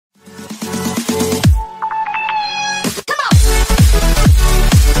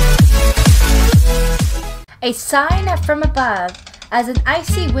A sign from above. As an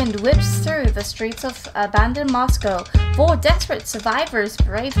icy wind whips through the streets of abandoned Moscow, 4 desperate survivors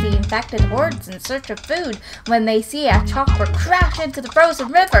brave the infected hordes in search of food. When they see a chopper crash into the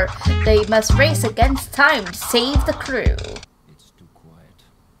frozen river, they must race against time to save the crew. It's too quiet.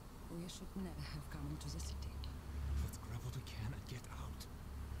 We should never have come into the city. Let's grab what we can and get out.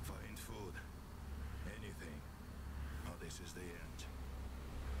 Find food. Anything. Oh, this is the end.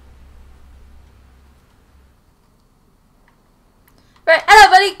 Right, hello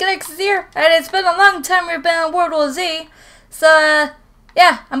buddy, Neffex is here, and it's been a long time we've been on World War Z, so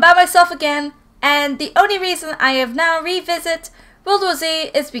yeah, I'm by myself again, and the only reason I have now revisit World War Z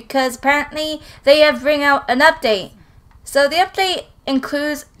is because apparently they have bring out an update. So the update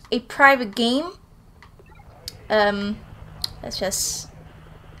includes a private game. Let's just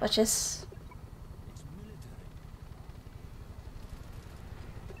watch this.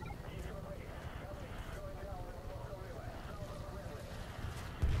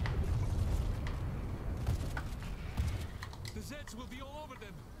 The Zeds will be all over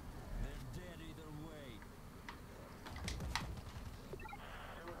them. They're dead either way.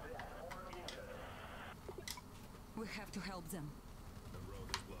 We have to help them. The road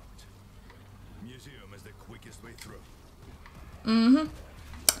is blocked. Museum is the quickest way through.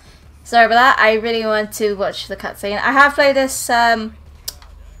 Sorry about that. I really want to watch the cutscene. I have played this. I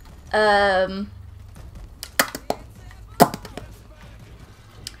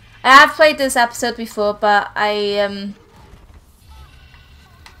have played this episode before, but I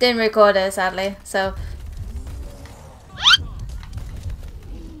didn't record it sadly. So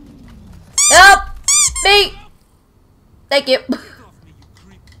help me! Thank you.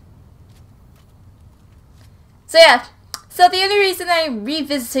 So yeah. So the only reason I'm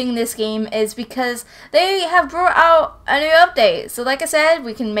revisiting this game is because they have brought out a new update. So like I said,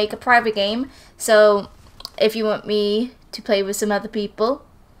 we can make a private game. So if you want me to play with some other people,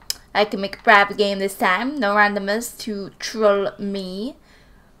 I can make a private game this time. No randomers to troll me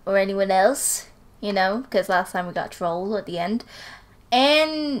or anyone else, you know, because last time we got trolled at the end.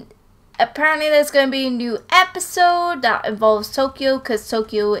 And apparently there's going to be a new episode that involves Tokyo, because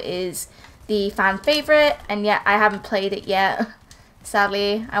Tokyo is the fan favorite, and yet I haven't played it yet.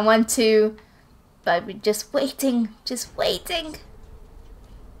 Sadly, I want to, but we're just waiting.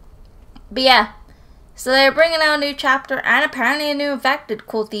 But yeah, so they're bringing out a new chapter and apparently a new infected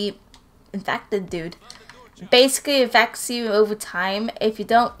called the Infected Dude. Basically affects you over time. If you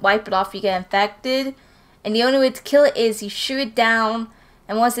don't wipe it off, you get infected, and the only way to kill it is you shoot it down,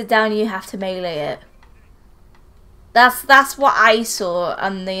 and once it's down, you have to melee it. That's what I saw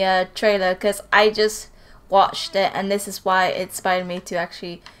on the trailer, because I just watched it, and this is why it inspired me to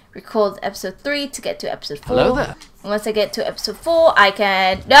actually record episode 3 to get to episode 4. Hello there. And once I get to episode 4, I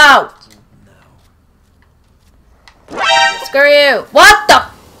can... No! Screw you! What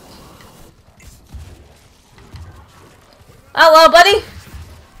the... Hello, buddy!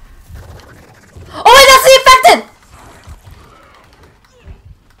 Oh wait, that's the infected!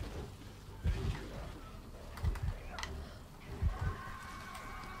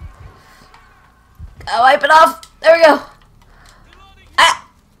 I'll wipe it off. There we go. I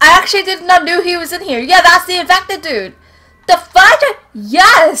actually did not know he was in here. Yeah, that's the infected dude. The fighter?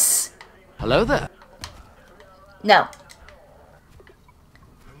 Yes! Hello there. No.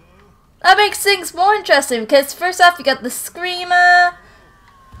 That makes things more interesting, because first off you got the Screamer.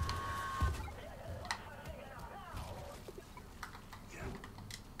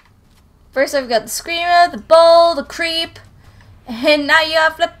 First off you got the Screamer, the Bull, the Creep, and now you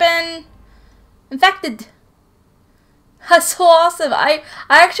have flippin' Infected. That's so awesome. I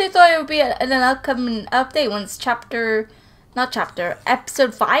actually thought it would be in an upcoming update once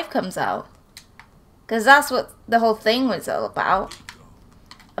episode 5 comes out. Because that's what the whole thing was all about.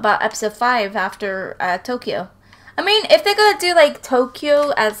 About episode 5 after Tokyo. I mean, if they're gonna do like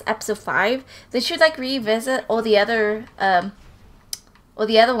Tokyo as episode 5, they should like revisit all the other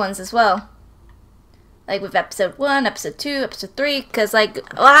ones as well. Like with episode 1, episode 2, episode 3, because like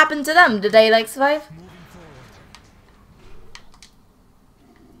what happened to them? Did they like survive?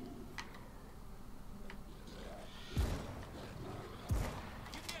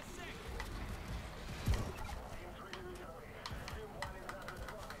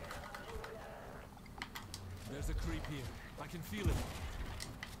 There's a creep here. I can feel it.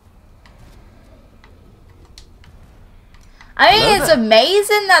 I mean, it's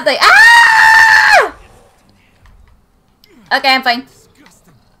amazing that they... Ah! Okay, I'm fine.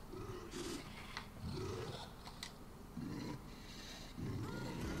 Disgusting.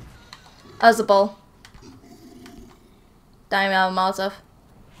 That was a bull. Diamond Molotov.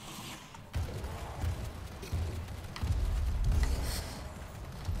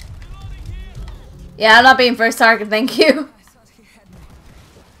 Yeah, I'm not being first target, thank you. I thought he had me.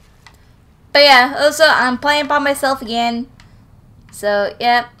 But yeah, also I'm playing by myself again. So,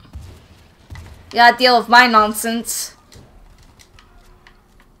 yep. Gotta deal with my nonsense.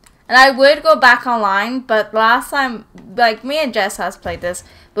 And I would go back online, but last time, like, me and Jess has played this,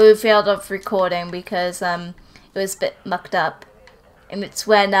 but we failed off recording because it was a bit mucked up. And it's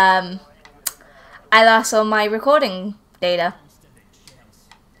when I lost all my recording data.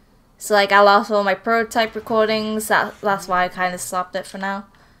 So, like, I lost all my prototype recordings. That's why I kind of stopped it for now.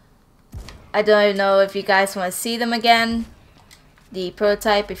 I don't know if you guys want to see them again. The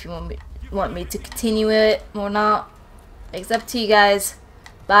prototype, if you want me to continue it or not. It's up to you guys.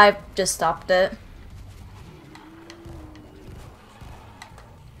 But I've just stopped it.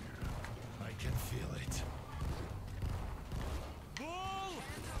 I can feel it. Bull!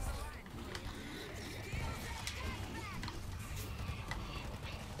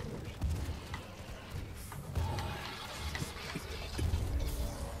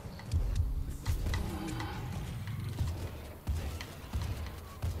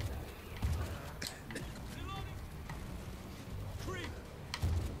 Creep!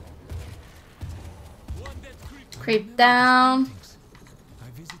 One dead creep. Creep down. I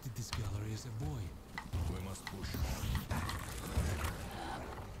visited this gallery as a boy. We must push.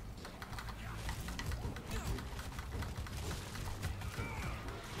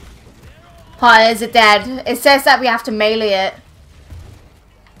 Paul, is it dead? It says that we have to melee it.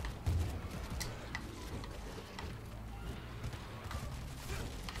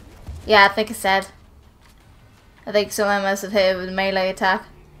 Yeah, I think it said. I think someone must have hit it with a melee attack.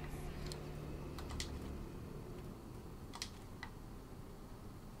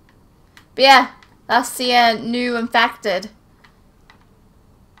 But yeah, that's the new infected.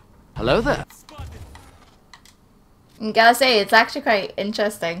 Hello there. Spotted. And gotta say, it's actually quite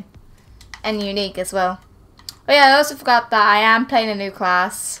interesting. And unique as well. Oh yeah, I also forgot that I am playing a new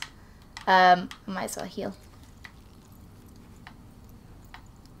class. I might as well heal.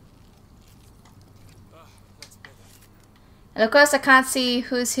 That's better. And of course I can't see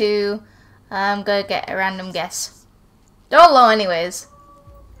who's who. I'm gonna get a random guess. They're all low anyways.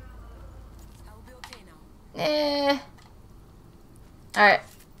 I'll be okay now. Alright.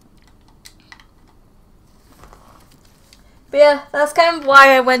 But yeah, that's kind of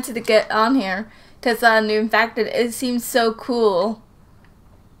why I went to get on here. Because new infected, it seems so cool.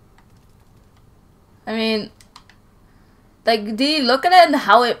 I mean, like, do you look at it and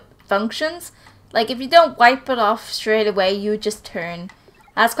how it functions? Like, if you don't wipe it off straight away, you just turn.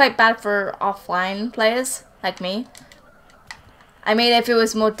 That's quite bad for offline players, like me. I mean, if it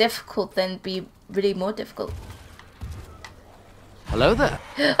was more difficult, then it'd be really more difficult. Hello there.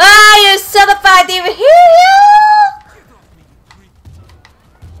 Ah, you son of a I didn't even hear you!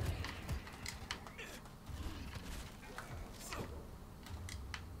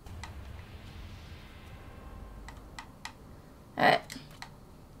 Alright.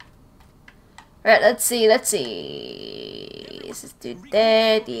 Alright, let's see. Is this dude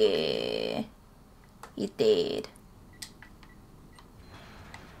dead? Yeah. He's dead.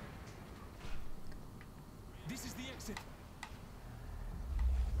 This is the exit.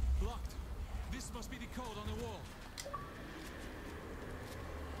 Blocked. This must be the code on the wall.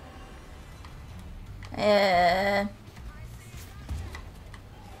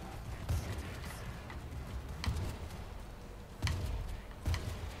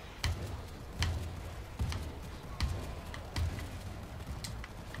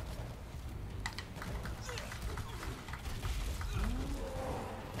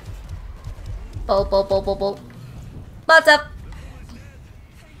 Bull. What's up?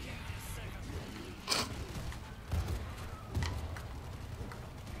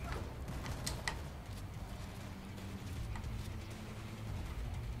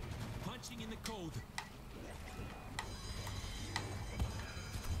 Punching in the code.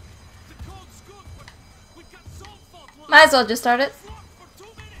 The code's good, but we've got salt fault line. Might as well just start it. Locked for 2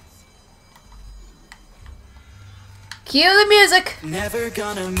 minutes. Cue the music. Never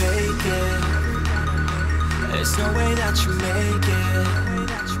gonna make it. There's no way that you make it.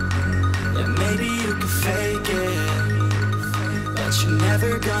 And maybe you can fake it, but you're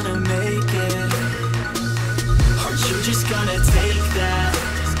never gonna make it. Aren't you just gonna take that?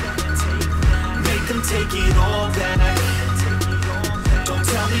 Make them take it all back. Don't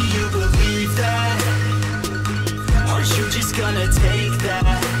tell me you believe that. Aren't you just gonna take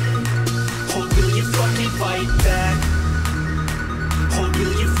that? Or will you fucking fight back? Or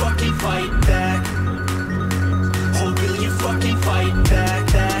will you fucking fight back? Or will you fucking fight back,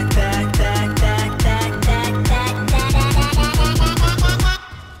 back, back, back, back, back, back, back, back, back, back, back, back, back,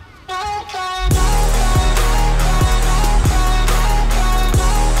 back, back, back,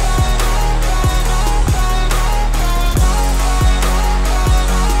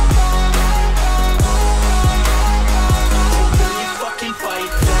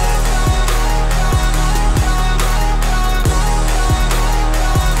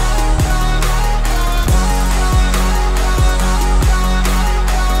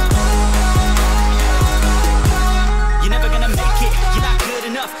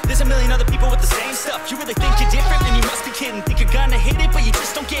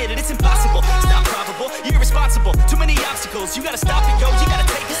 skills. You gotta stop it, yo, you gotta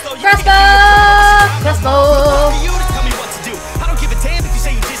take it slow. You Crossbow! you to tell me what to do. I don't give a damn if you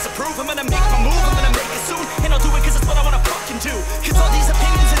say you disapprove. I'm gonna make my move, I'm gonna make it soon. And I'll do it cause it's what I wanna fucking do. Cause all these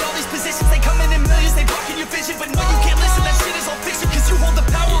opinions and all these positions, they come in millions, they blocking your vision. But no, you can't listen, that shit is all fiction. Cause you hold the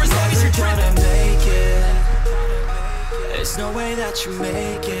power as long as you're trying to make it. There's no way that you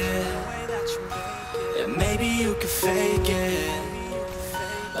make it. And maybe you could fake it,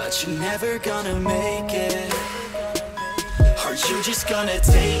 but you're never gonna make it. Are you just gonna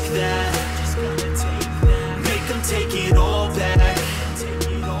take that? Make them take it all back.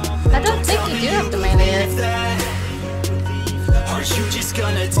 I don't think you do have to make it. Are you just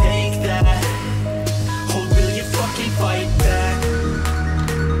gonna take that? Or will you fucking fight back?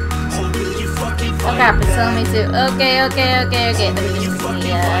 Or will you fucking fight back? Oh crap, it's telling me to. Okay. Let me just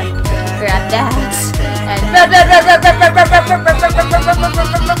grab that. And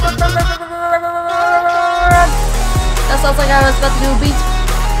run. That sounds like I was about to do a beat.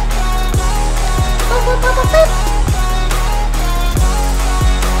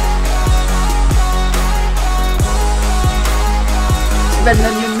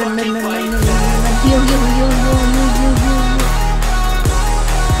 Heal.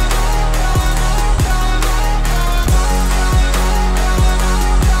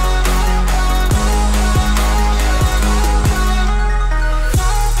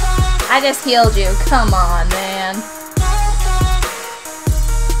 I just healed you. Come on, man.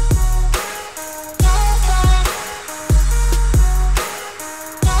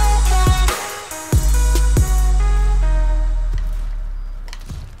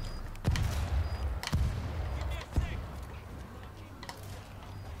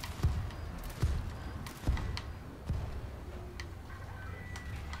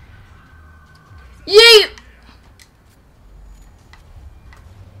 Yeet!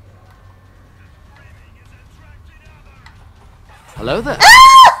 Hello there.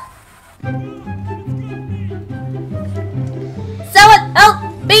 Someone help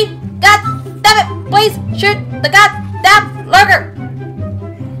me! God damn it! Please shoot the goddamn lurker!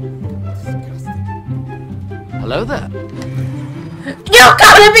 Hello there. You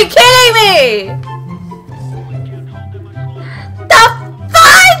gotta be kidding me! The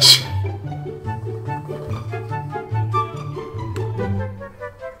fudge!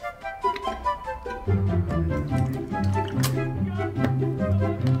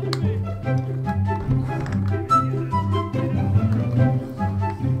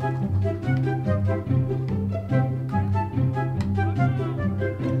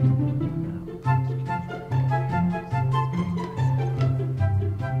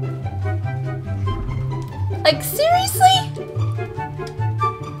 Like, seriously?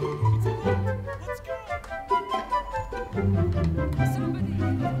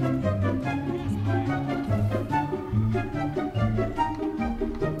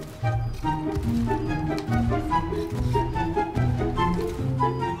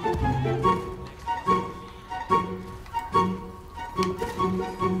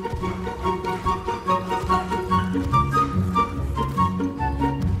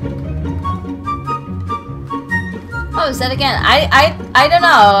 Oh, is that again? I don't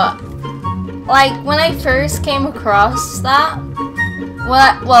know. Like, when I first came across that,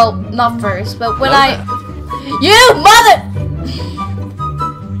 well, not first, but when you mother!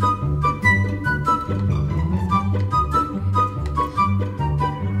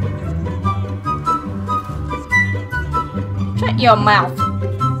 Shut your mouth.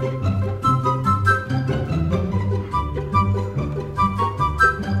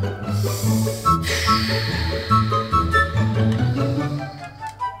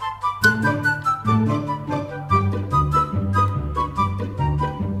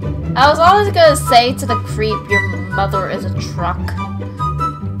 I was always gonna say to the creep, your mother is a truck.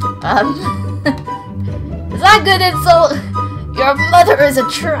 Is that a good insult? Your mother is a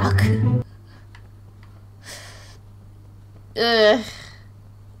truck. Ugh.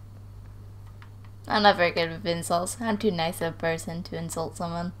 I'm not very good with insults. I'm too nice of a person to insult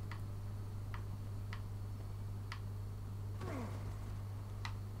someone.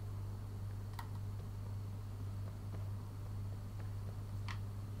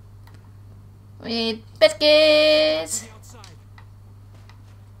 We need biscuits!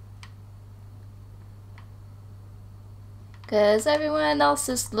 Cause everyone else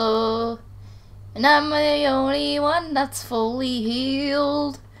is slow, and I'm the only one that's fully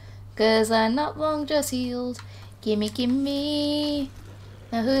healed. Cause I'm not long just healed. Gimme.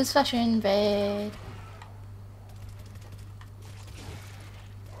 Now who's flashing red?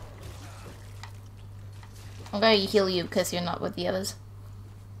 I'm gonna heal you because you're not with the others.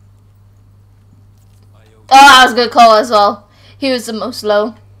 Oh, that was a good call as well. He was the most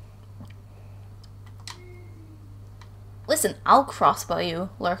low. Listen, I'll crossbow you,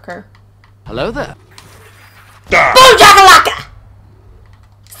 lurker. Hello there. Boom jakalaka!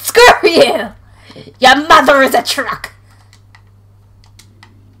 Screw you! Your mother is a truck!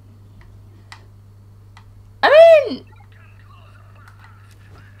 I mean...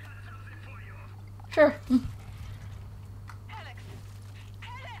 Sure.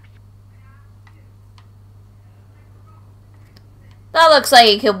 That looks like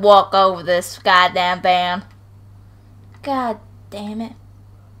he could walk over this goddamn van. God damn it.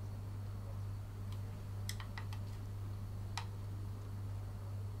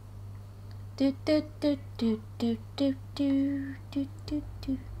 Do do do do do do do do do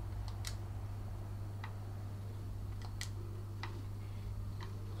do.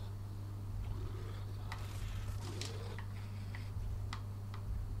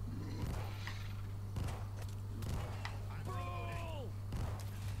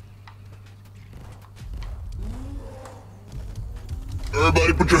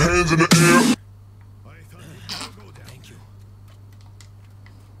 Everybody put your hands in the air. Thank you.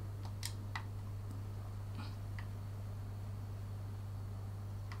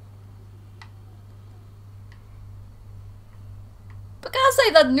 But gotta say,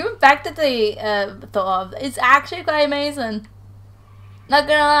 the new effect that they thought of is actually quite amazing. Not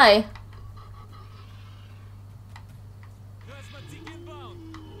gonna lie.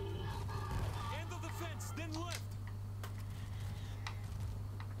 End of the fence, then left.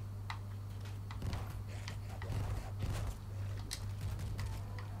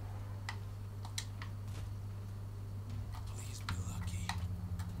 Please be lucky.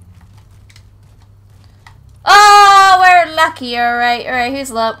 Oh, we're lucky. Alright, alright,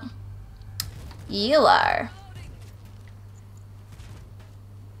 who's low? You are.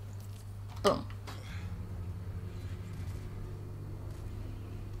 Boom.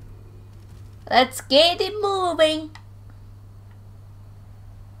 Let's get it moving.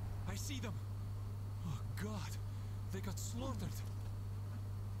 I see them. Oh God, they got slaughtered.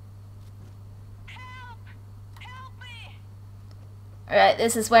 Alright,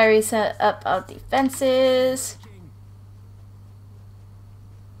 this is where we set up our defenses.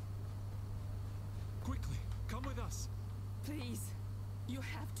 Quickly, come with us. Please, you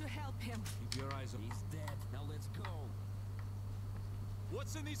have to help him. Keep your eyes on. He's dead. Now let's go.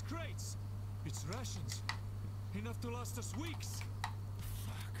 What's in these crates? It's rations. Enough to last us weeks.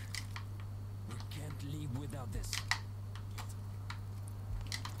 Fuck. We can't leave without this.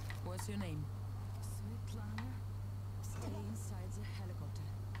 What's your name? Svetlana. Stay inside the helicopter.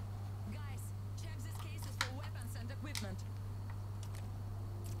 Guys, check these cases for weapons and equipment.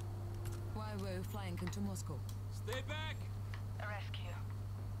 Why were you flying into Moscow? Stay back. A rescue.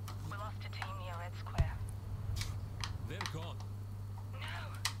 We lost a team near Red Square. They're gone. No!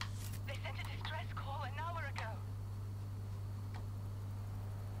 They sent a distress call an hour ago.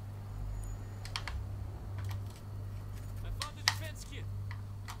 I found the defense kit.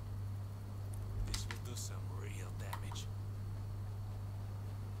 This will do some real damage.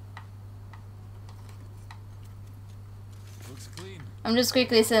 Looks clean. I'm just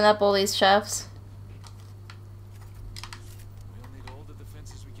quickly setting up all these chefs. We'll need all the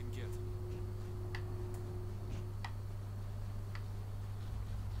defenses we can get.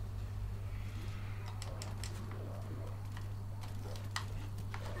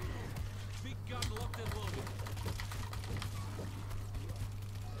 Big gun locked and loaded.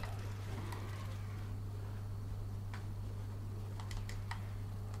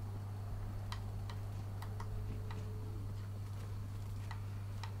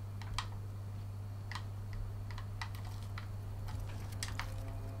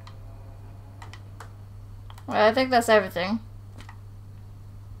 Well, I think that's everything.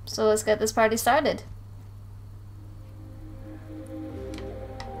 So let's get this party started.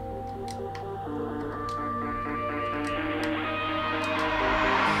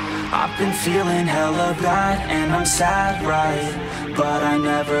 I've been feeling hella bad and I'm sad, right? But I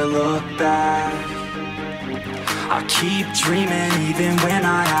never look back. I keep dreaming even when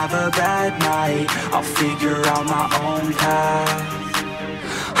I have a bad night. I'll figure out my own path.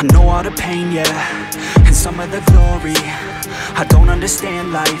 I know all the pain, yeah, and some of the glory. I don't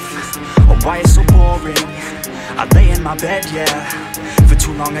understand life, or why it's so boring. I lay in my bed, yeah, for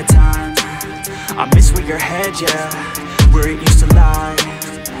too long a time. I miss where your head, yeah, where it used to lie.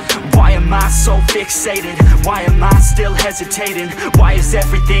 Why am I so fixated? Why am I still hesitating? Why is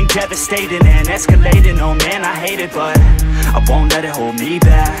everything devastating and escalating? Oh man, I hate it, but I won't let it hold me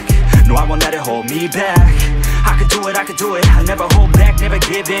back. No, I won't let it hold me back. I could do it, I'll never hold back, never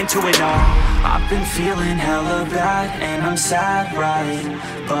give in to it, no. I've been feeling hella bad, and I'm sad, right?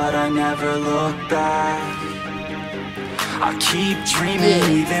 But I never look back. I keep dreaming,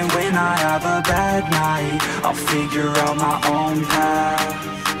 even when I have a bad night. I'll figure out my own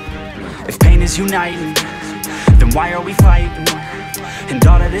path. If pain is uniting, then why are we fighting? And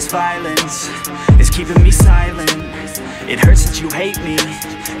all of this violence is keeping me silent. It hurts that you hate me,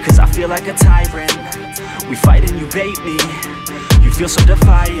 cause I feel like a tyrant. We fight and you bait me, you feel so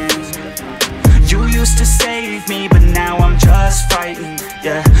defiant. You used to save me, but now I'm just frightened.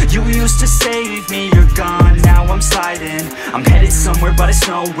 Yeah, you used to save me, you're gone, now I'm sliding. I'm headed somewhere, but it's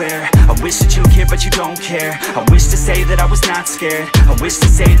nowhere. I wish that you cared, but you don't care. I wish to say that I was not scared. I wish to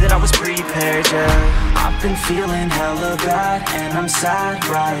say that I was prepared, yeah. I've been feeling hella bad, and I'm sad,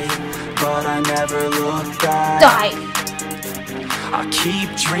 right? But I never look back. Die. I keep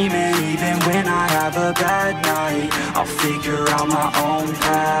dreaming, even when I have a bad night. I'll figure out my own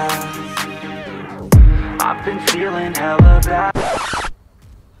path. I've been feeling hella bad.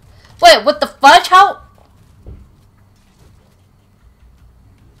 Wait, what the fudge? How?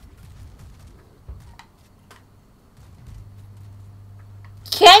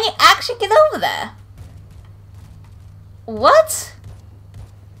 Can you actually get over there? What?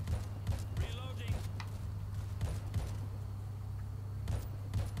 Reloading.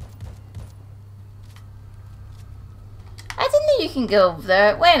 I didn't know you can go over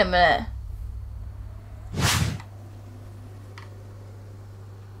there. Wait a minute.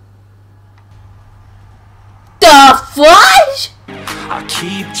 The fudge? I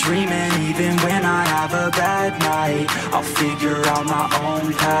keep dreaming, even when I have a bad night. I'll figure out my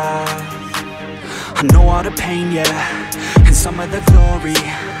own path. I know all the pain, yeah, and some of the glory.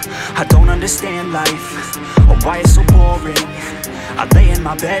 I don't understand life, or why it's so boring. I lay in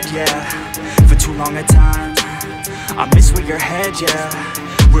my bed, yeah, for too long a time. I miss where your head, yeah,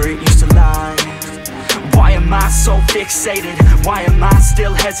 where it used to lie. Why am I so fixated? Why am I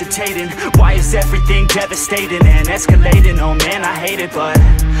still hesitating? Why is everything devastating and escalating? Oh man, I hate it, but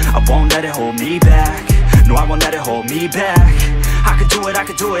I won't let it hold me back. No, I won't let it hold me back. I could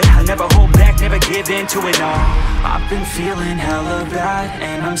do it, I'll never hold back, never give in to it, no. I've been feeling hella bad,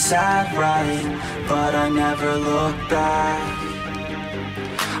 and I'm sad, right? But I never look back.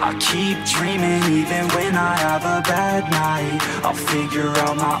 I keep dreaming, even when I have a bad night. I'll figure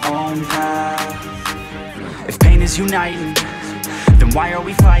out my own path. If pain is uniting, then why are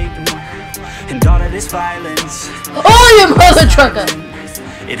we fighting? And all of this violence. Oh, you mother trucker!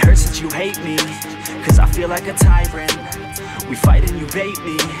 It hurts that you hate me, cause I feel like a tyrant. We fight and you bait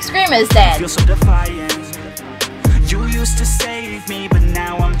me. Screamer is I dead. feel so defiant. You used to save me, but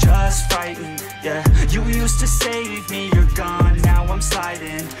now I'm just frightened. Yeah, you used to save me, you're gone, now I'm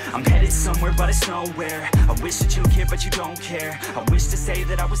sliding. I'm headed somewhere, but it's nowhere. I wish that you cared, but you don't care. I wish to say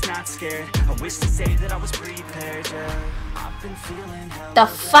that I was not scared. I wish to say that I was prepared, yeah. I've been feeling hella The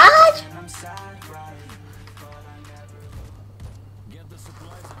fudge? and I'm sad, right? But I never Get the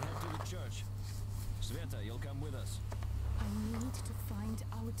supplies and head to the church. Sveta, you'll come with us. I need to find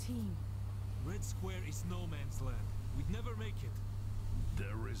our team. Red Square is no man's land. We'd never make it.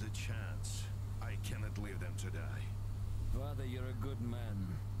 There is a chance. I cannot leave them to die. Father, you're a good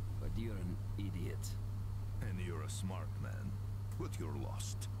man, but you're an idiot. And you're a smart man, but you're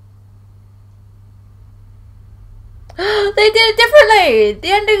lost. They did it differently!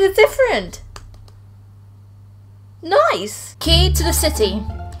 The ending is different! Nice! Key to the city.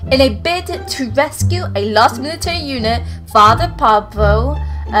 In a bid to rescue a lost military unit, Father Pablo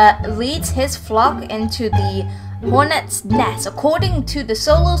leads his flock into the Hornet's nest. According to the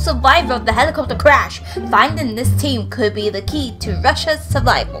solo survivor of the helicopter crash, finding this team could be the key to Russia's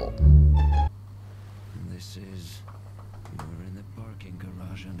survival. This is... We're in the parking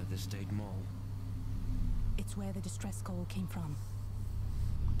garage under the State Mall. It's where the distress call came from.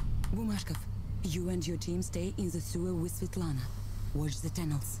 Bumashkov, you and your team stay in the sewer with Svetlana. Watch the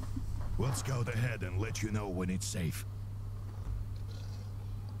tunnels. We'll scout ahead and let you know when it's safe.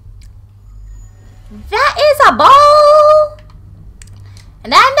 That is a ball!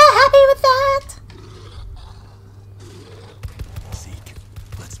 And I'm not happy with that. Zeke,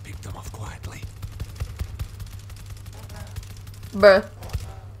 let's pick them off quietly. Bruh.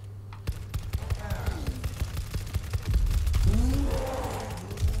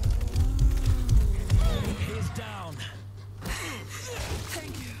 He's down.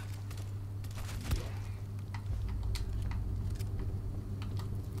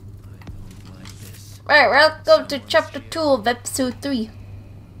 Alright, welcome to chapter 2 of episode 3.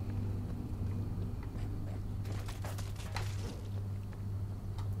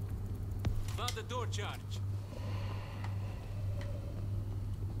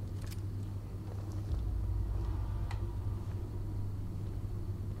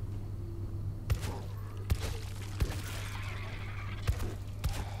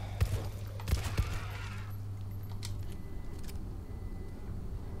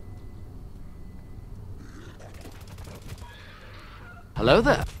 Hello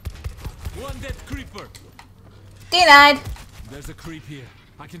there. One dead creeper. Denied. There's a creep here.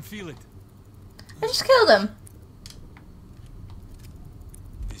 I can feel it. I just killed him.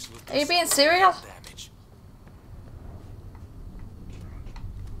 This will Are you being serial? damage.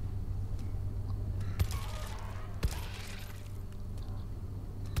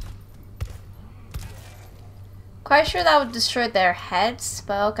 Quite sure that would destroy their heads,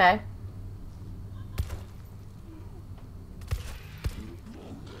 but okay.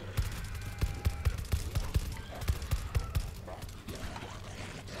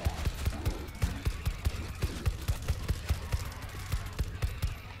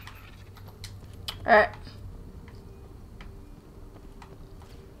 Alright.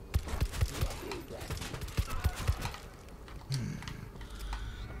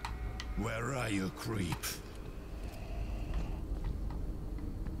 Where are you, creep?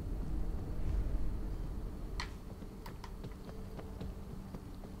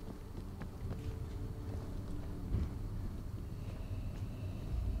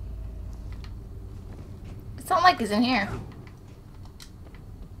 It's not like he's in here.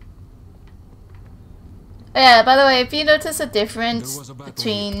 Yeah, by the way, if you notice a There difference was a battle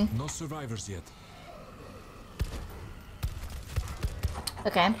between... here. No survivors yet.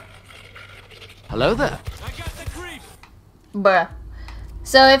 Okay. Hello there. I got the creep. Bruh.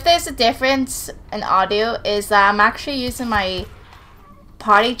 So if there's a difference in audio is that I'm actually using my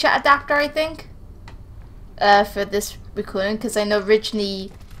party chat adapter, I think. For this recording, because I know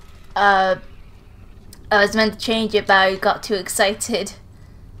originally I was meant to change it, but I got too excited.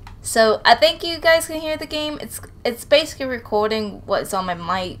 So I think you guys can hear the game. It's basically recording what's on my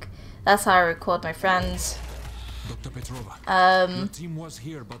mic. That's how I record my friends. Dr. Petrova. Your team was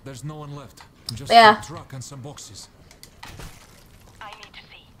here, but there's no one left. Just Yeah. a truck and some boxes. I need to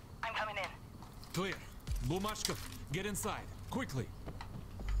see. I'm coming in. Clear. Bumashka, get inside. Quickly.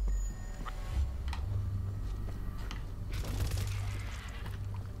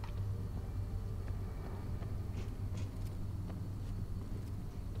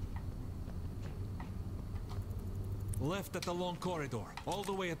 Left at the long corridor, all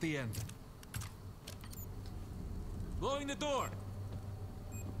the way at the end. Blowing the door.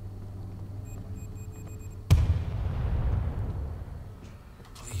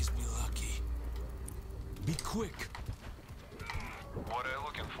 Please be lucky. Be quick. What are you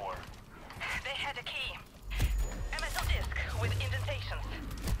looking for? They had a key. A metal disc with indentations.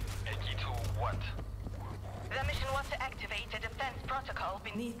 A key to what? The mission was to activate the defense protocol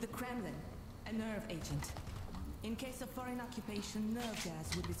beneath. Beneath the Kremlin, a nerve agent. In case of foreign occupation, nerve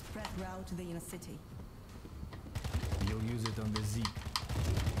gas would be spread throughout the inner city. You'll use it on the Zeke.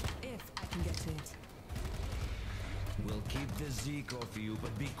 If I can get to it. We'll keep the Zeke off you,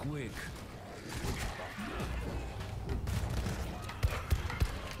 but be quick.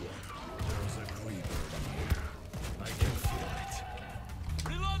 There's a creeper here. I can feel it.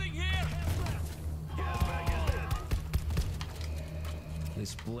 Reloading here!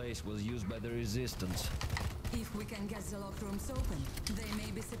 This place was used by the resistance. If we can get the locked rooms open, there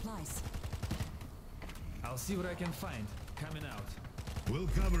may be supplies. I'll see what I can find. Coming out. We'll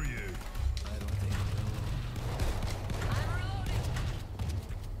cover you. I don't think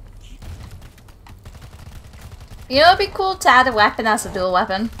You know, it'd be cool to add a weapon as a dual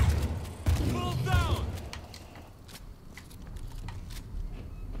weapon. Pull down!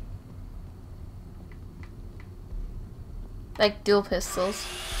 Like dual pistols.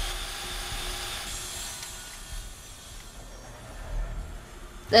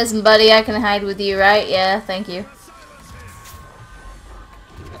 Listen, buddy, I can hide with you, right? Yeah, thank you.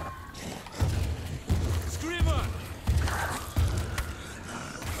 Screamer!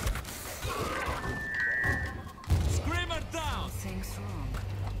 Screamer down! Things wrong.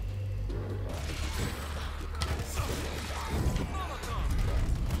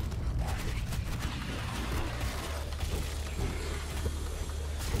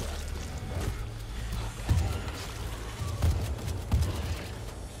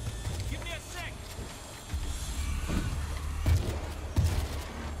 Give me a sec!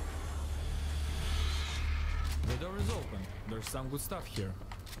 The door is open. There's some good stuff here.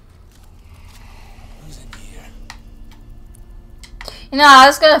 Who's in here? You know, I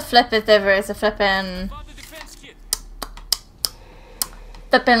was gonna flip it if there's a flippin' Found the defense kit!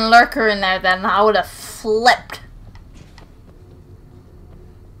 lurker in there, then I would have flipped.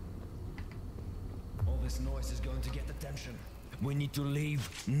 all this noise is going to get attention. We need to leave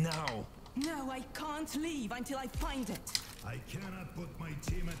now. No, I can't leave until I find it. I cannot put my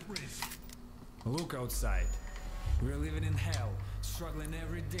team at risk. Look outside. We're living in hell, struggling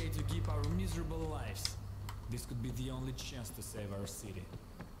every day to keep our miserable lives. This could be the only chance to save our city.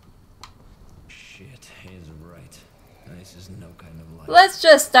 Shit, he's right. This is no kind of life. Let's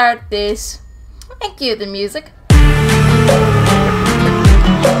just start this. Thank you, the music.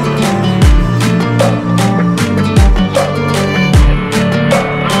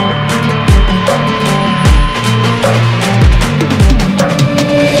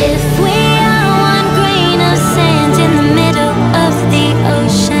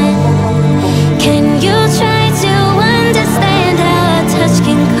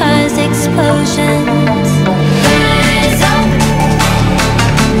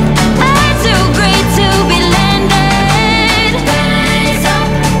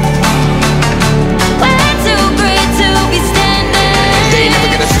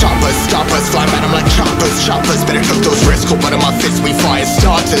 Choppers, better cook those wrists, cool butter my fists, we fire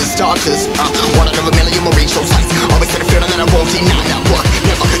starters, one out of a million will reach those heights, always had a feeling that I won't deny that work,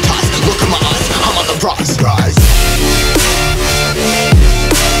 never could toss, look in my eyes, I'm on the rise.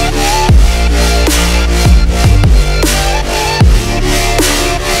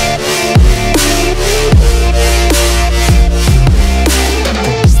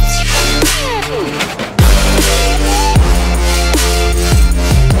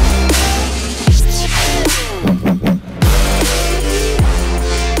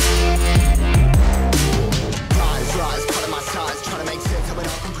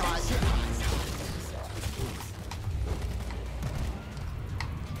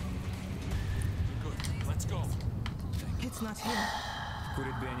 It's not here. Could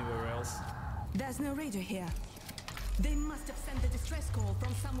it be anywhere else? There's no radio here. They must have sent the distress call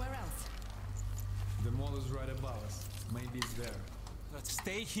from somewhere else. The mall is right above us. Maybe it's there. Let's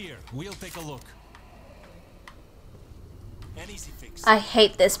stay here. We'll take a look. An easy fix. I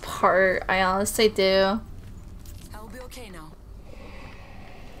hate this part. I honestly do. I'll be okay now.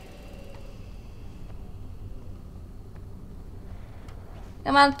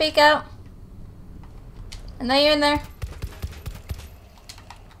 Come on, peek out. I know you're in there.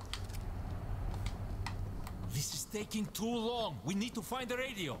 This is taking too long. We need to find the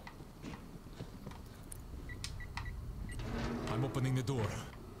radio. I'm opening the door.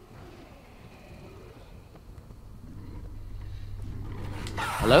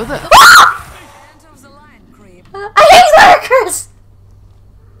 Hello there. End of the line, creep. I hate lurkers!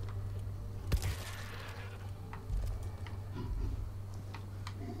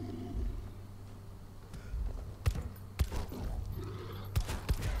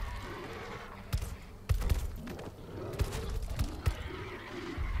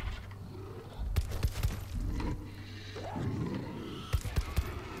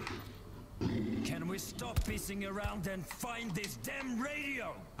 Can we stop pissing around and find this damn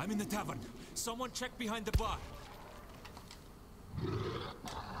radio? I'm in the tavern. Someone check behind the bar.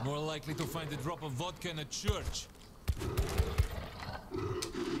 More likely to find a drop of vodka in a church.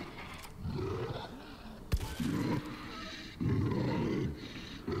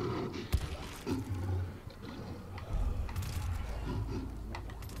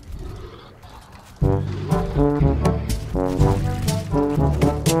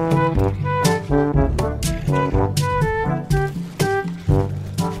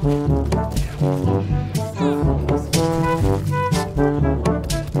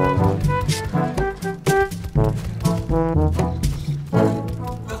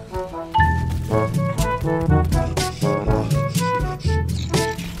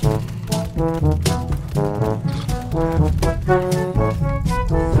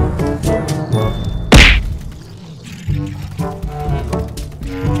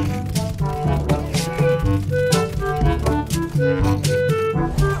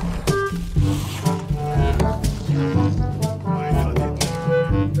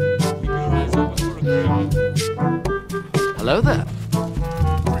 Hello there.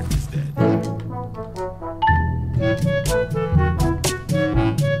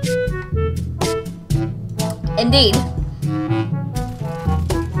 Indeed.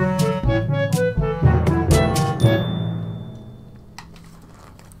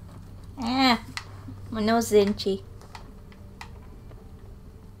 My nose is itchy.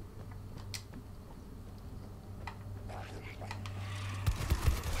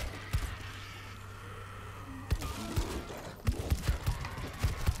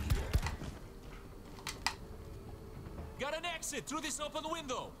 Got an exit through this open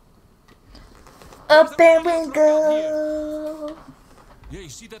window. Open window. Yeah, you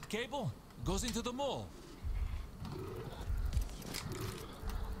see that cable? Goes into the mall.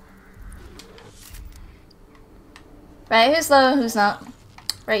 Right, who's low, who's not?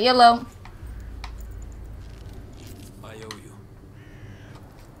 Right, you're low. I owe you.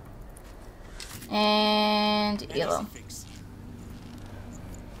 And and yellow. Fix.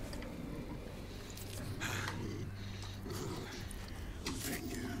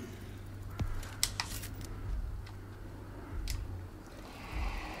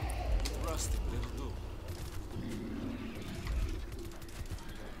 Rusty, but it'll do.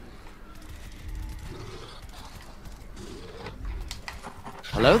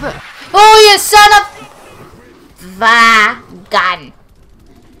 Hello there. Oh, you son of gun.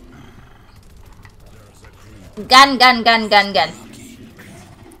 Gun.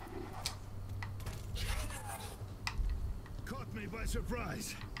 Caught me by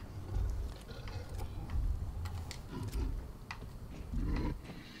surprise.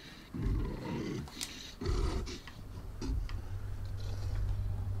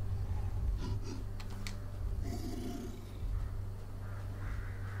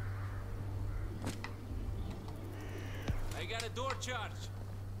 I got a door charge.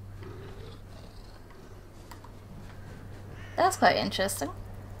 That's quite interesting.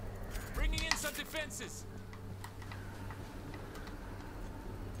 Bringing in some defenses.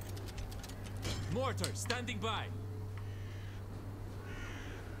 Mortar standing by.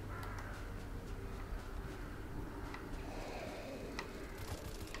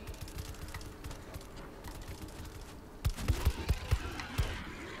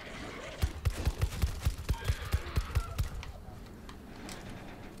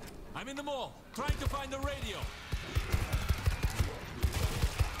 I'm in the mall, trying to find the radio.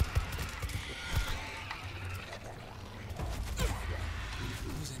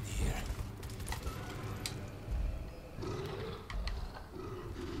 Who's in here?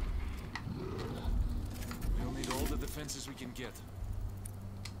 We'll need all the defenses we can get.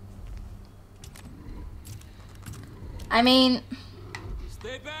 I mean,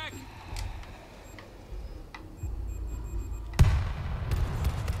 Stay back!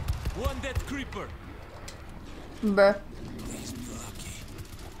 One dead creeper. bruh. Please be lucky.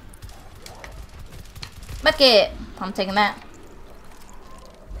 Bucket. I'm taking that.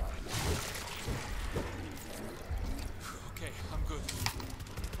 Okay, I'm good.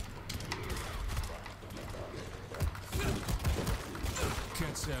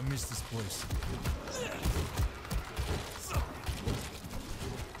 Can't say I missed this place.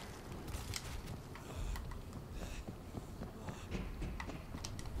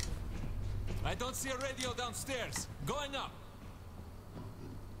 I don't see a radio downstairs. Going up.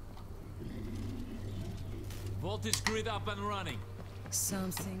 Voltage grid up and running.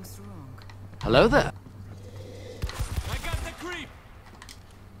 Something's wrong. Hello there. I got the creep.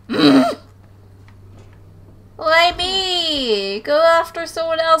 Why me? Go after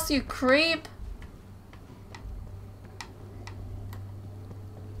someone else, you creep.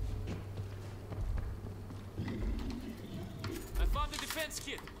 I found the defense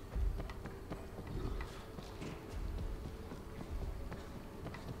kit.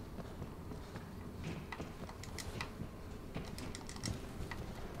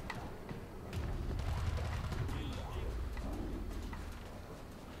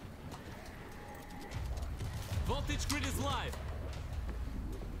 Voltage grid is live.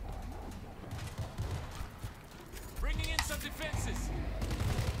 Bringing in some defenses.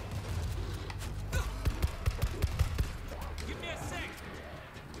 Give me a sec.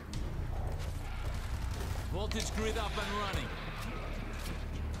 Voltage grid up and running.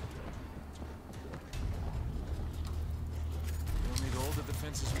 We'll need all the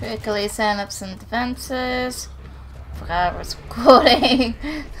defenses. Quickly set up some defenses. Forgot I was recording.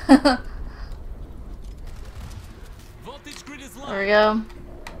 Voltage grid is There live. we go.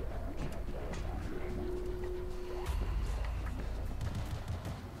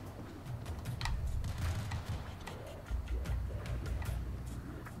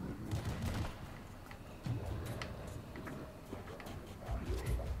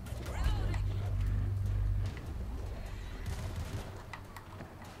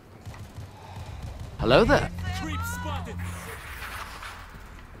 Hello there. Creep spotted.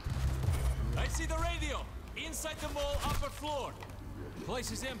 I see the radio. Inside the mall, upper floor.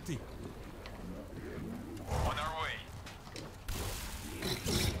 Place is empty. On our way.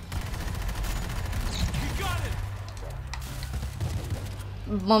 We got it.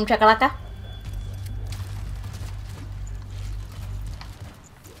 Boom chakalaka.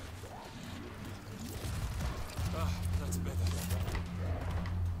 That's better.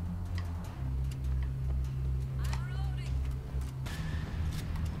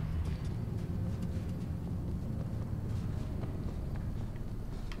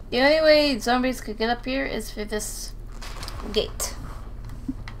 The only way zombies could get up here is through this gate.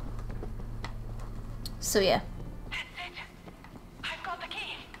 So yeah. That's it. I've got the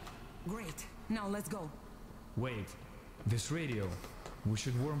key. Great. Now let's go. Wait, this radio. We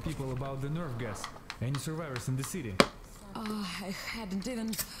should warn people about the nerve gas. Any survivors in the city? I hadn't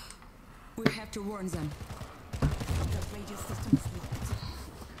even... We have to warn them. The radio system is leaked.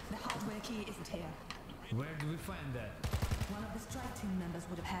 The hardware key isn't here. Where do we find that? One of the strike team members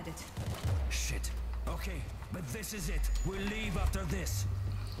would have had it. Shit. Okay, but this is it. We'll leave after this.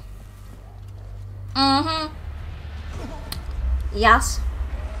 Yes.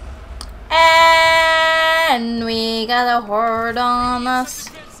 And we got a horde on us.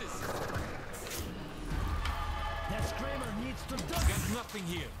 That screamer needs to duck. Got nothing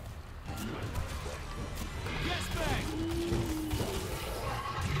here. Gas bag.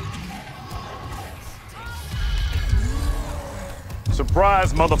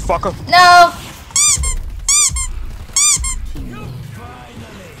 Surprise, motherfucker. No.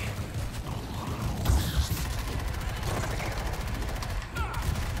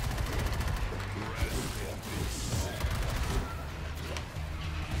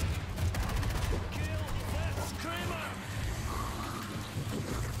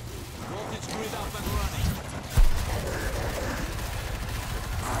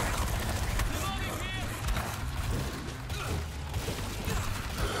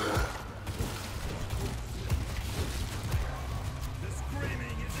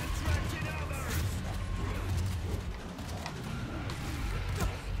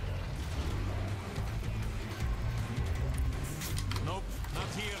 Nope, not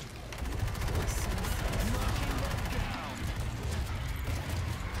here.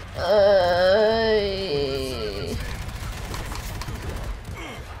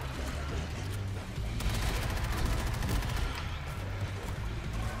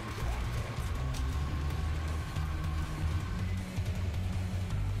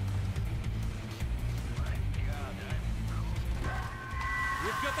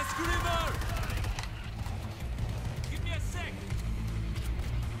 We've got a screamer! Give me a sec!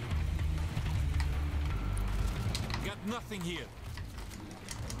 Got nothing here.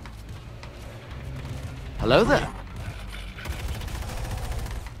 Hello there.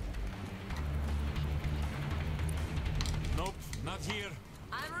 Nope, not here.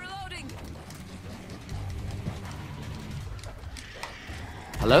 I'm reloading!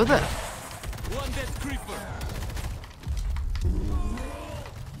 Hello there. One dead creeper.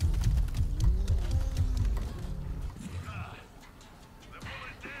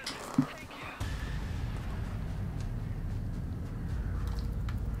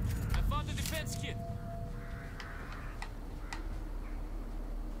 I found the defense kit.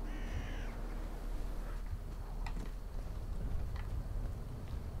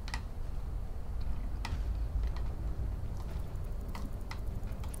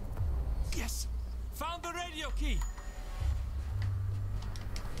 Yes! Found the radio key!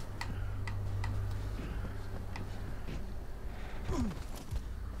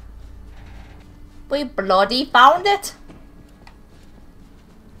 We bloody found it.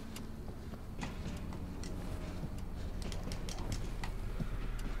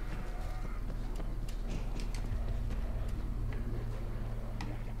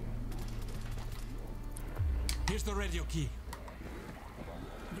 Here's the radio key.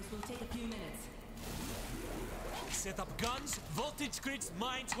 This will take a few minutes. Set up guns, voltage grids,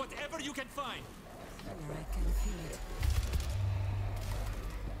 mines, whatever you can find. I can feel it.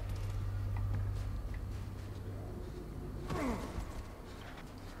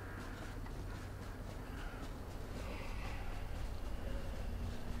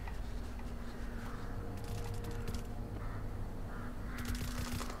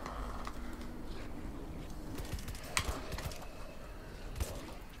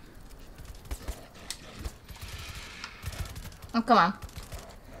 Oh, come on.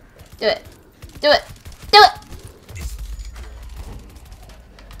 Do it. Do it. Do it.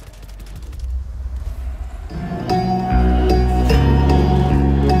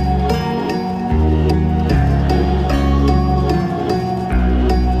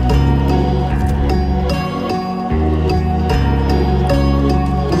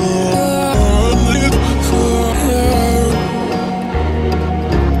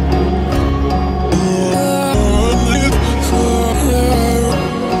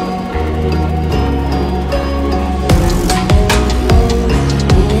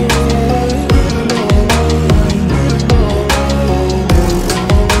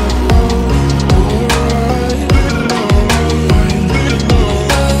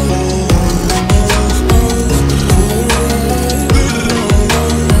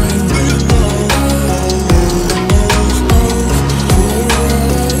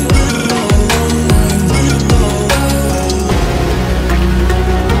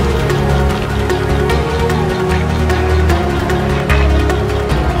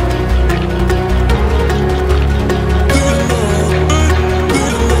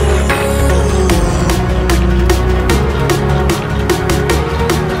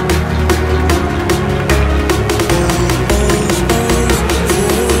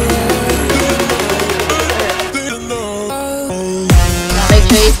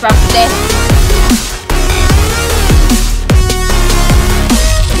 from today.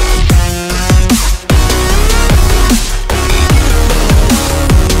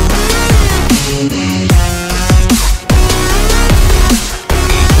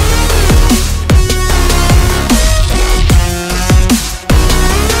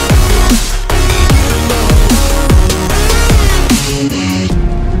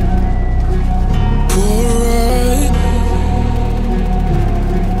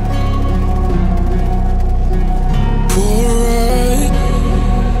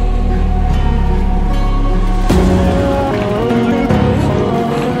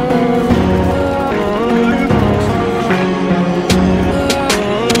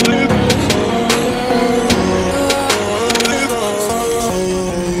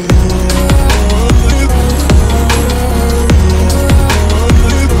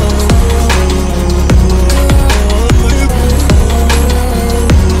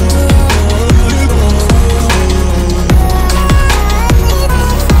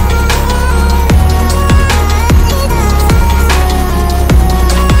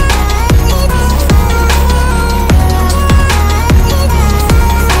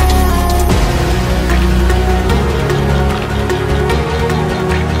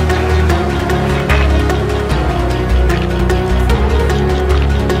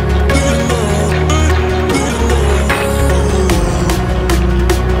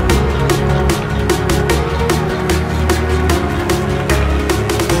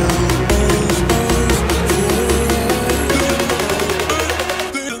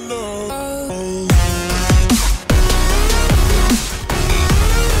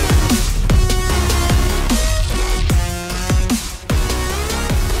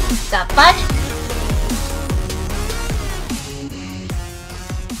 That much.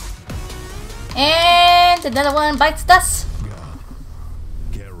 And another one bites dust.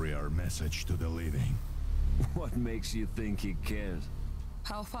 Carry our message to the living. What makes you think he cares?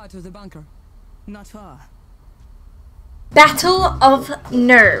 How far to the bunker? Not far. Battle of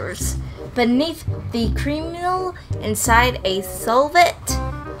Nerves. Beneath the criminal inside a Soviet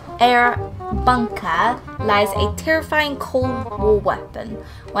air bunker lies a terrifying Cold War weapon.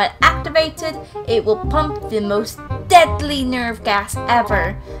 When activated, it will pump the most deadly nerve gas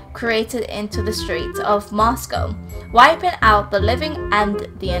ever created into the streets of Moscow, wiping out the living and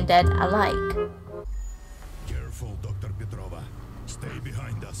the undead alike. Careful, Dr. Petrova. Stay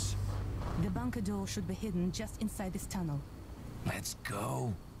behind us. The bunker door should be hidden just inside this tunnel. Let's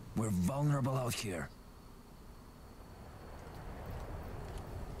go. We're vulnerable out here.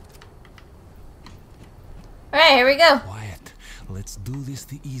 Alright, here we go. Quiet. Let's do this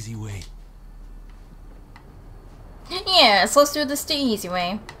the easy way. Yes, let's do this the easy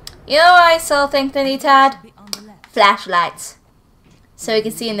way. You know what I still think they need to add? Flashlights. So you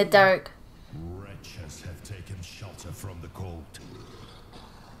can see in the dark. Wretches have taken shelter from the cold.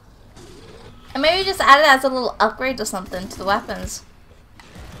 And maybe just add it as a little upgrade or something to the weapons.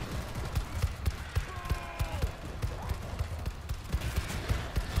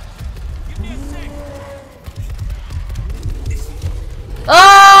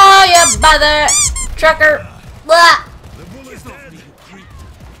 Oh, you mother trucker! Blah. The bullet's dead.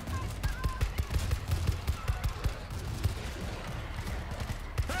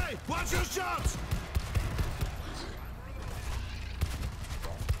 Hey, watch your shots!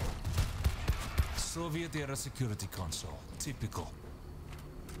 Soviet era security console. Typical.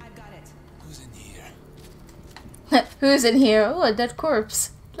 I got it. Who's in here? Who's in here? Oh, a dead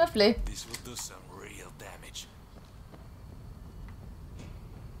corpse. Lovely. This will do some real damage.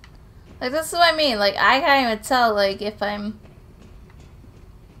 Like, this is what I mean. Like, I can't even tell, like, if I'm...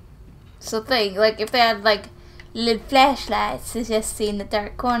 So think, like, if they had, like, little flashlights to just see in the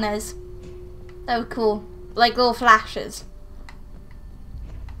dark corners. That would be cool. Like, little flashes.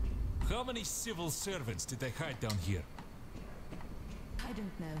 How many civil servants did they hide down here? I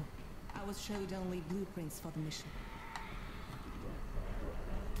don't know. I was showed only blueprints for the mission.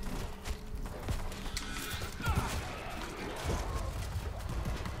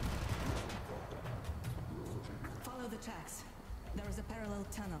 Follow the tracks. There is a parallel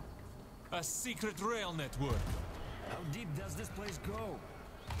tunnel. A secret rail network. How deep does this place go?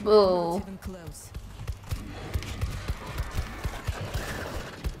 Whoa. Not even close.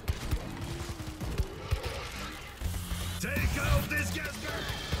 Take out this gas gun!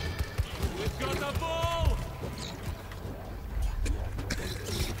 We've got a ball!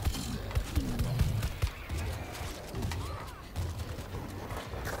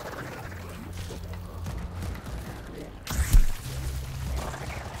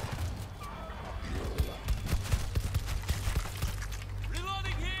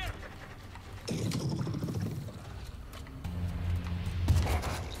 Reloading here!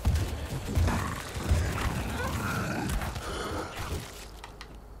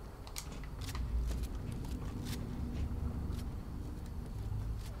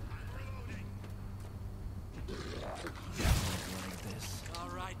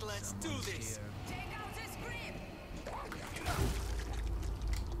 Alright, let's do this. Take out this grip! What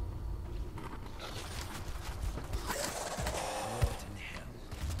in hell?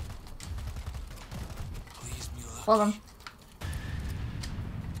 Please be lucky. Hold on.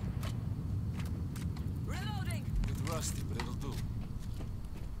 Reloading! Bit rusty, but it'll do.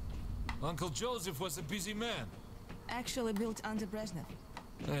 Uncle Joseph was a busy man. Actually built under Brezhnev.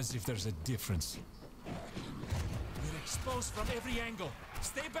 As if there's a difference. We're exposed from every angle.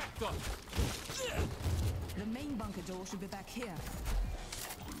 Stay back, though. The main bunker door should be back here.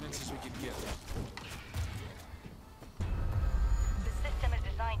 Fences we can get. The system is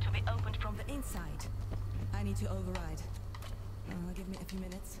designed to be opened from From the inside. I need to override. Give me a few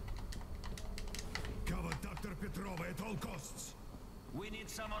minutes. Cover Dr. Petrova at all costs. We need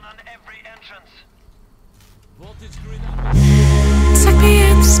someone on every entrance. Voltage grid up. Suck me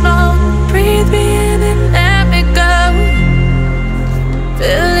in smoke, breathe me in and let me go.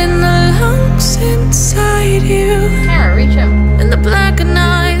 Filling the lungs inside you. Can't reach him. And the blackened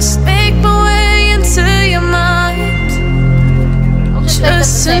eyes make my way into your mind. I'll just take this the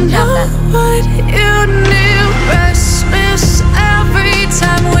Just to same jump know then. what you knew. Restless every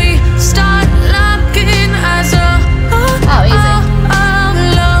time we start locking eyes. Oh, easy.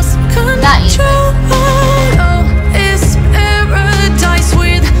 Lost Not easy. control. Oh, it's paradise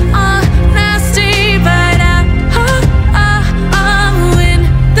with honesty, but I'm in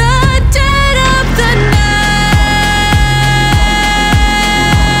the dead of the night.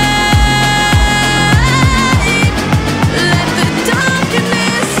 Let the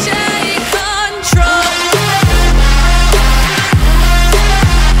darkness take control.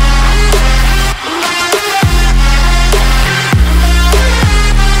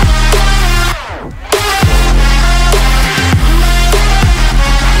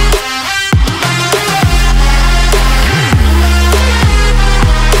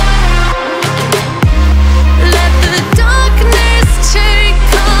 Let the darkness take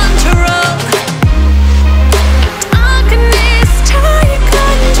control. Darkness take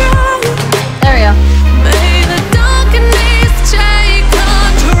control. There we go. May the darkness take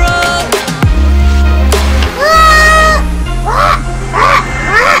control.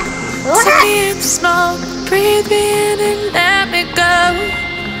 Take me in smoke, breathe me in and let me go.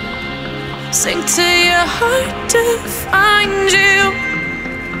 Sink to your heart to find you.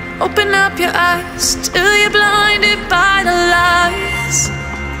 Open up your eyes till you're blinded by the lies,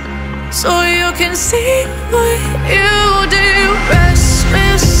 so you can see what you do.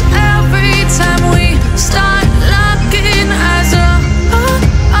 Restless every time we start locking eyes.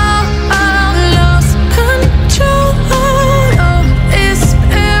 Lost control. Oh, it's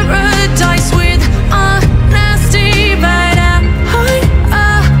paradise with honesty, but I'm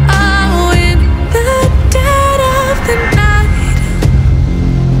in the dead of the night.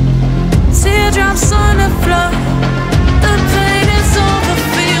 Teardrops on the floor. The pain is over.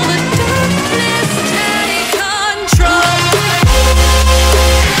 Feel the darkness take control.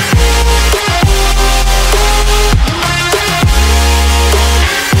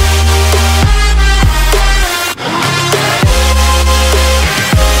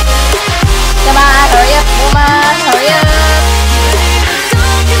 Come on, hurry up, woman, hurry up.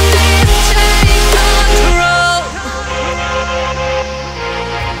 Darkness take control.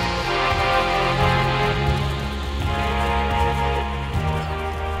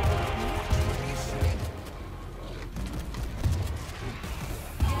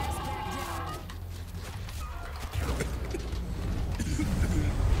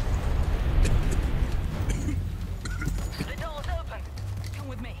 the door's open. Come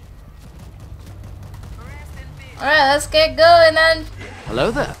with me. Rest in peace. Alright, let's get going then.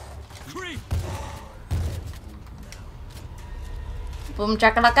 Hello there. Creep! Boom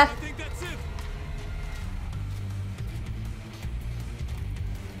chakalaka. I think that's it.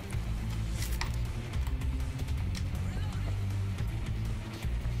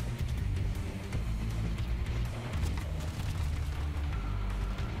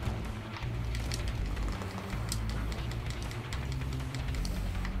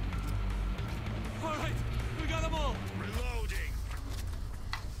 Alright, we got them all. Reloading.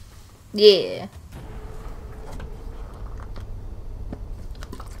 Yeah.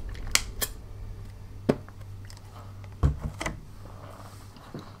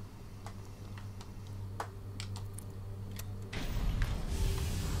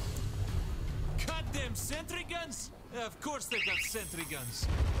 Goddamn sentry guns? Yeah, of course they got sentry guns.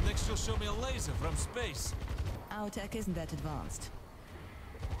 Next you'll show me a laser from space. Our tech isn't that advanced.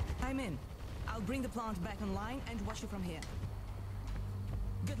 I'm in. I'll bring the plant back online and watch you from here.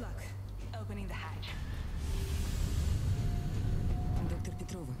 Good luck opening the hatch. The Dr.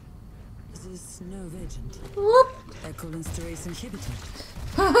 Petrova. This nerve agent. Whoop. Echolinsterase inhibitor.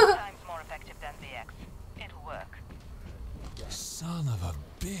 Times more effective than VX. It'll work. Son of a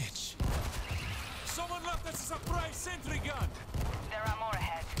bitch. Someone left us a surprise sentry gun. There are more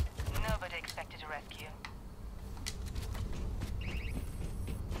ahead. Nobody expected to rescue.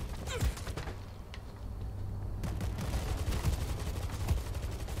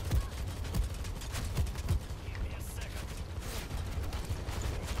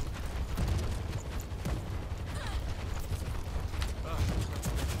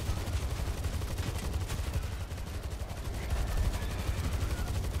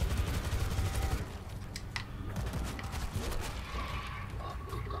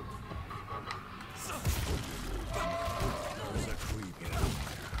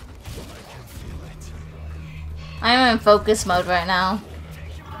 I'm in focus mode right now.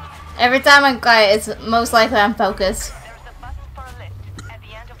 Every time I'm quiet, it's most likely I'm focused. There is a button for a lift at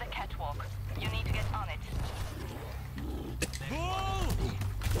the end of the catwalk. You need to get on it. Bull!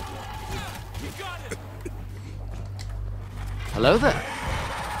 You got it! Hello there.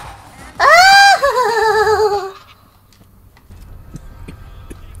 Ah!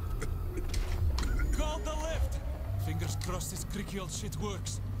 Call the lift! Fingers crossed this creaky old shit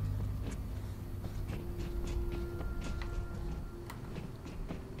works.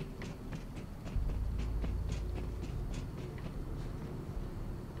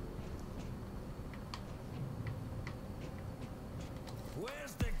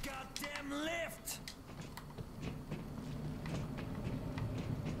 Where's the goddamn lift?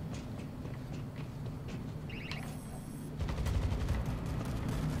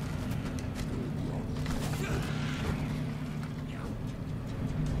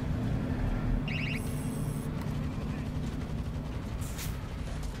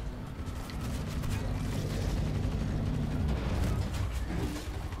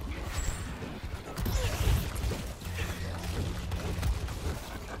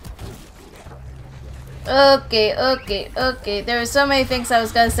 Okay. There were so many things I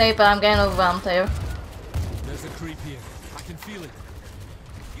was gonna say, but I'm getting overwhelmed here. There's a creep here. I can feel it.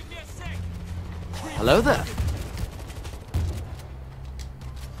 Give me a sec. Hello there.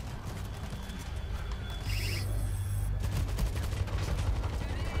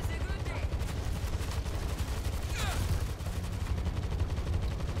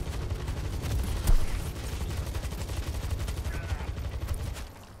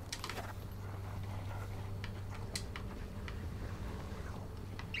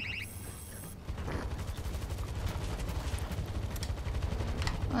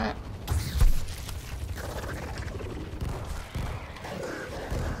 Alright.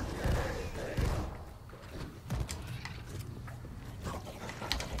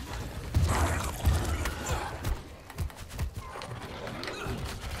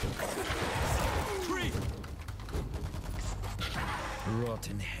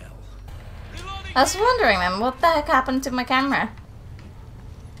 Rotten hell. I was wondering then, what the heck happened to my camera?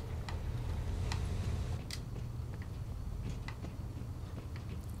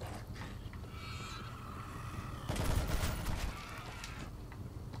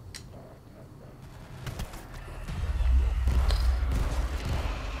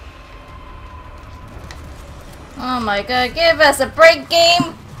 Oh my god, give us a break,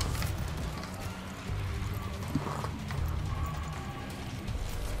 game!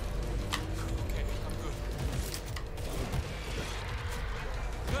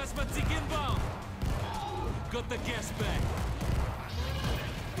 Plasma tick inbound. Got the gas back.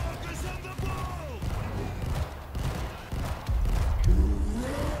 Focus on the ball.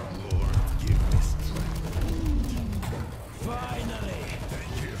 Lord, give me strength. Finally!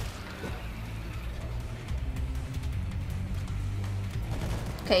 Thank you.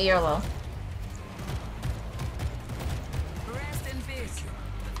 Okay, you're low. Rest in peace.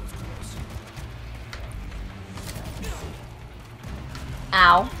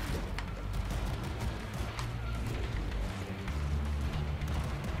 Ow.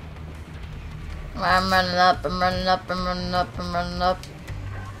 I'm running up, I'm running up, I'm running up, I'm running up.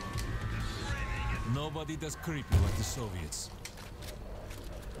 Nobody does creepy like the Soviets.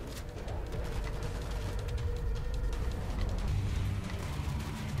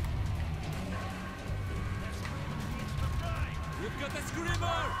 We've got a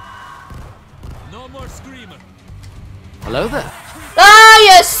screamer! No more screamer. Hello there. Ah,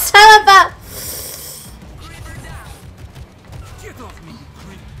 you son of a... Get off me, you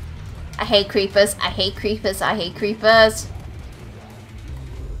creep. I hate creepers, I hate creepers, I hate creepers.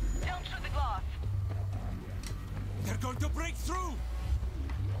 Don't shoot the glass. They're going to break through.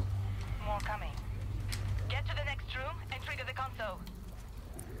 More coming. Get to the next room and trigger the console.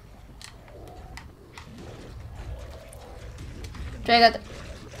 Drag out.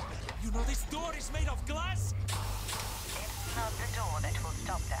 You know this door is made of glass? It's not the door that will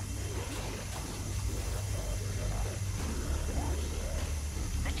stop them.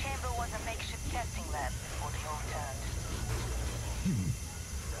 The chamber was a makeshift testing lab before they all turned.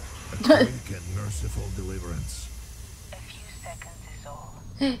 A quick and merciful deliverance. A few seconds is all.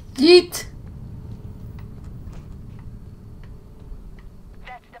 Yeet.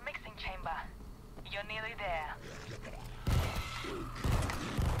 That's the mixing chamber. You're nearly there.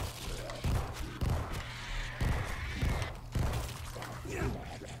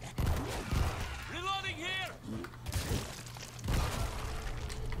 Reloading here!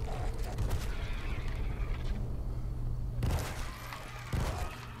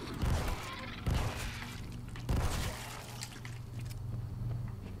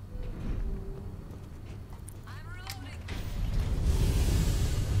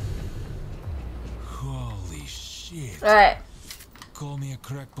 Holy shit. Alright. Call me a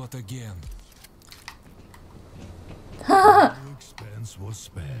crackpot again. No expense was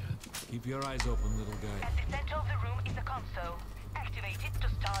spared. Keep your eyes open, little guy. At the center of the room is a console. Activate it to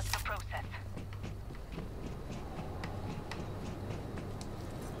start the process.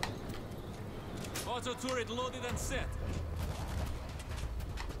 Auto turret loaded and set.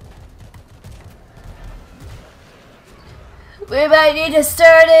 We might need to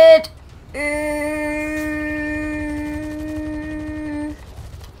start it.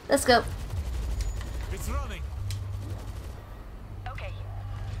 Let's go. It's running. Okay.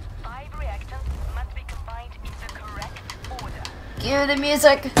 5 reactants must be combined in the correct order. Cue the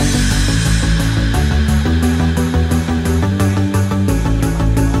music.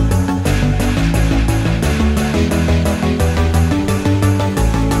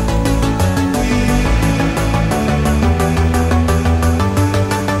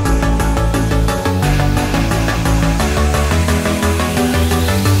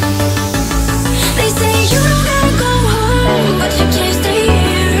 They say you don't gotta go home, but you can't stay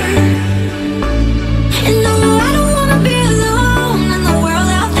here. And no, I don't wanna be alone in the world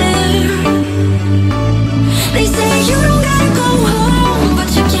out there. They say you don't gotta go home, but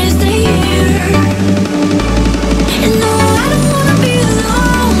you can't stay here. And no, I don't wanna be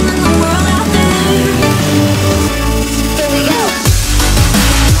alone in the world out there. Here we go.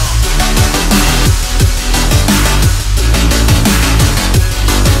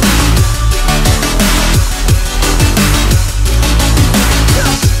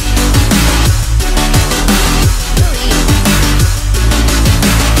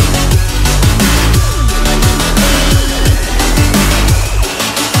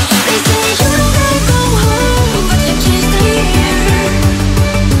 They say you don't gotta go home, but you can't stay here.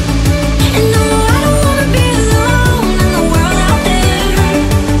 And no, I don't wanna be alone in the world out there.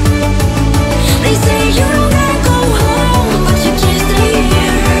 They say you don't gotta go home, but you can't stay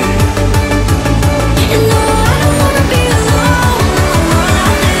here. And no, I don't wanna be alone in the world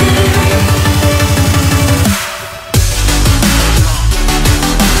out there.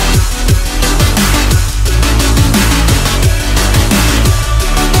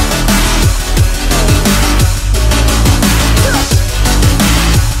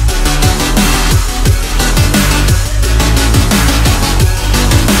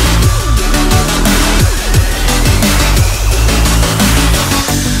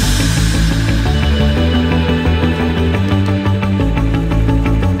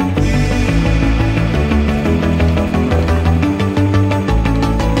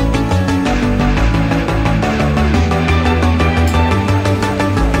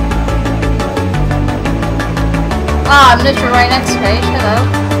 Ah, I'm literally right next to the page. Hello.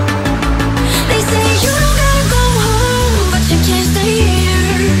 They say you don't gotta go home, but you can't stay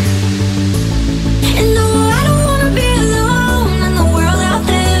here. And no, I don't wanna be alone in the world out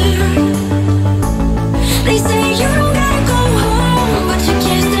there. They say you don't gotta go home, but you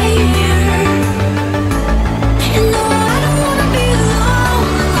can't stay here. And no, I don't wanna be alone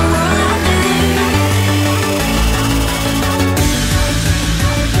in the world out there.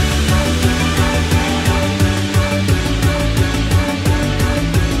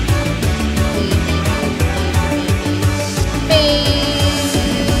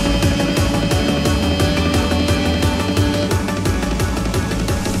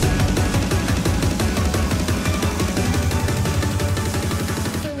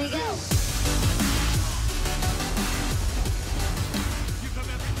 Here we go. Give them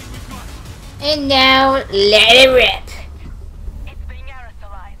everything we've got. And now, let it rip. It's being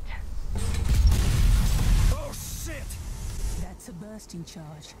aerosolized. Oh shit! That's a bursting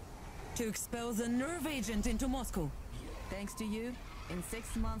charge. To expel the nerve agent into Moscow. Thanks to you, in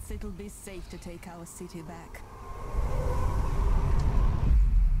 6 months it'll be safe to take our city back.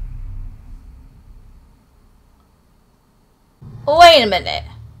 Wait a minute.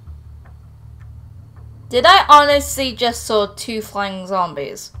 Did I honestly just saw 2 flying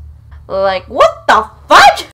zombies? Like, what the fudge?